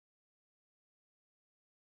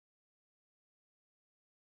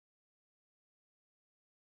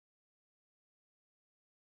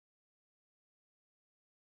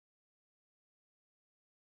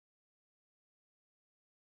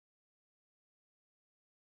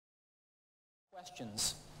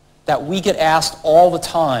Questions that we get asked all the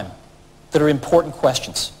time that are important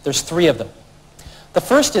questions. There's three of them. The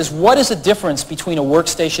first is, what is the difference between a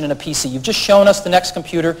workstation and a PC? You've just shown us the NeXT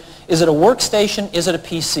computer. Is it a workstation? Is it a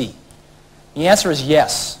PC? The answer is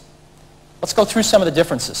yes. Let's go through some of the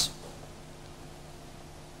differences.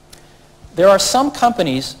 There are some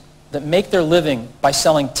companies that make their living by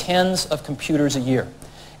selling tens of computers a year.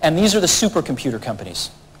 And these are the supercomputer companies.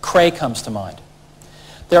 Cray comes to mind.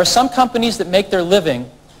 There are some companies that make their living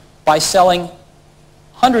by selling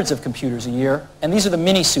hundreds of computers a year, and these are the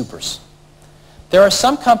mini supers. There are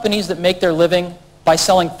some companies that make their living by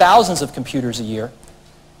selling thousands of computers a year,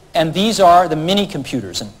 and these are the mini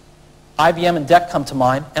computers. And IBM and DEC come to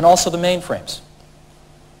mind, and also the mainframes.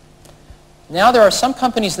 Now there are some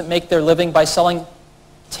companies that make their living by selling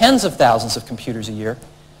tens of thousands of computers a year,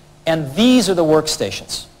 and these are the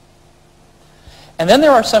workstations. And then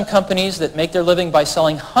there are some companies that make their living by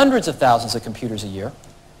selling hundreds of thousands of computers a year,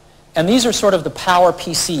 and these are sort of the power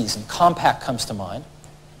PCs, and Compaq comes to mind.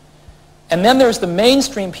 And then there's the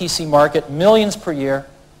mainstream PC market, millions per year,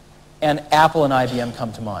 and Apple and IBM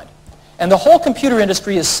come to mind. And the whole computer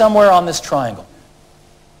industry is somewhere on this triangle.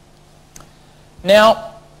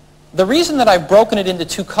 Now, the reason that I've broken it into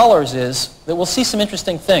two colors is that we'll see some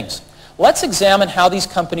interesting things. Let's examine how these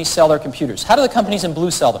companies sell their computers. How do the companies in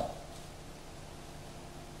blue sell them?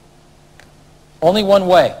 Only one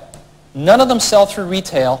way. None of them sell through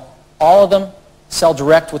retail. All of them sell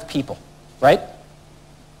direct with people, right?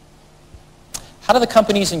 How do the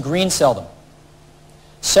companies in green sell them?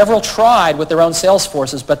 Several tried with their own sales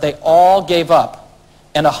forces, but they all gave up,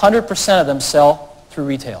 and 100% of them sell through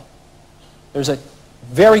retail. There's a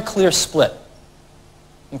very clear split.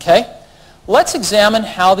 Okay? Let's examine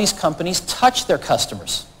how these companies touch their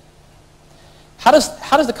customers. How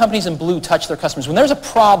does the companies in blue touch their customers? When there's a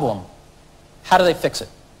problem, how do they fix it?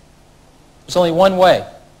 There's only one way.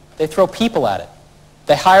 They throw people at it.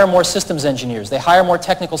 They hire more systems engineers. They hire more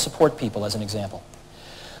technical support people, as an example.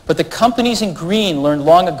 But the companies in green learned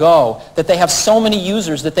long ago that they have so many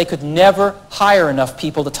users that they could never hire enough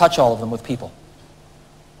people to touch all of them with people.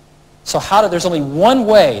 So there's only one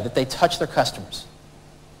way that they touch their customers,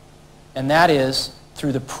 and that is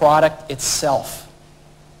through the product itself.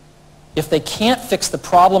 If they can't fix the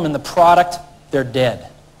problem in the product, they're dead.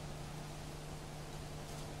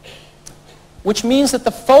 Which means that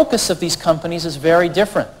the focus of these companies is very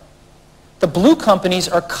different. The blue companies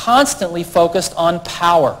are constantly focused on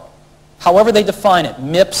power, however they define it,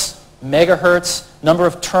 MIPS, megahertz, number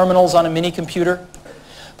of terminals on a mini computer.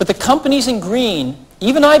 But the companies in green,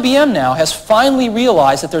 even IBM now, has finally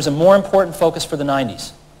realized that there's a more important focus for the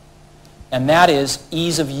 90s, and that is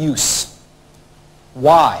ease of use.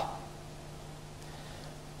 Why?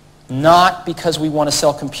 Not because we want to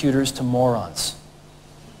sell computers to morons.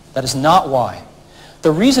 That is not why.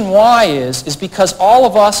 The reason why is because all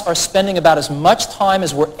of us are spending about as much time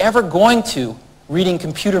as we're ever going to reading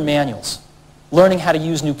computer manuals, learning how to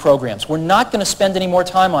use new programs. We're not going to spend any more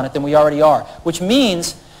time on it than we already are, which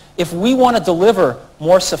means if we want to deliver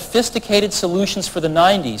more sophisticated solutions for the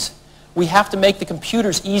 90s, we have to make the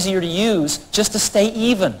computers easier to use just to stay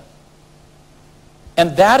even.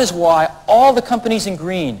 And that is why all the companies in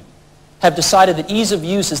green have decided that ease of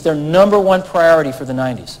use is their #1 priority for the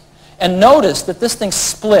 90s. And notice that this thing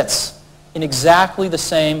splits in exactly the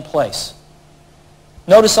same place.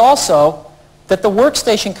 Notice also that the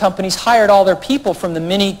workstation companies hired all their people from the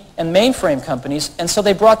mini and mainframe companies, and so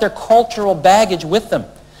they brought their cultural baggage with them.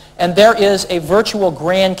 And there is a virtual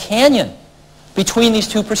Grand Canyon between these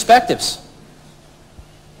two perspectives.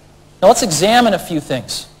 Now let's examine a few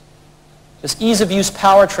things. This ease of use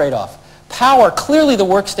power trade-off. Power, clearly the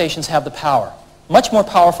workstations have the power. Much more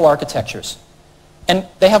powerful architectures. And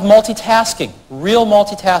they have multitasking, real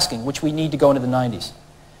multitasking, which we need to go into the 90s.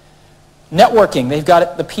 Networking, they've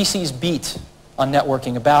got the PCs beat on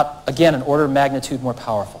networking, about, again, an order of magnitude more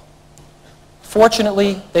powerful.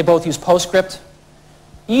 Fortunately, they both use PostScript.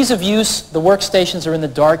 Ease of use, the workstations are in the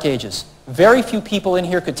dark ages. Very few people in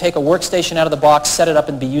here could take a workstation out of the box, set it up,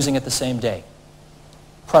 and be using it the same day.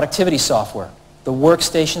 Productivity software. The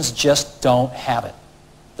workstations just don't have it.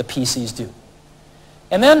 The PCs do.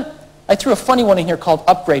 And then I threw a funny one in here called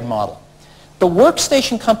upgrade model. The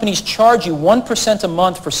workstation companies charge you 1% a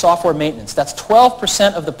month for software maintenance. That's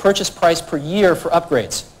 12% of the purchase price per year for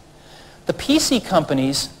upgrades. The PC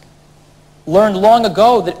companies learned long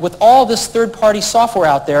ago that with all this third-party software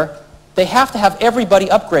out there, they have to have everybody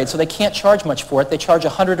upgrade, so they can't charge much for it. They charge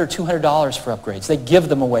 $100 or $200 for upgrades. They give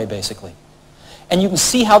them away, basically. And you can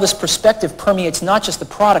see how this perspective permeates not just the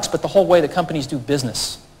products, but the whole way that companies do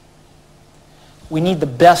business. We need the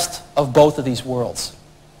best of both of these worlds.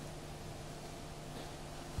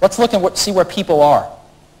 Let's look and see where people are.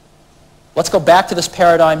 Let's go back to this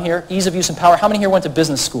paradigm here, ease of use and power. How many here went to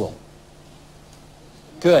business school?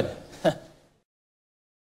 Good.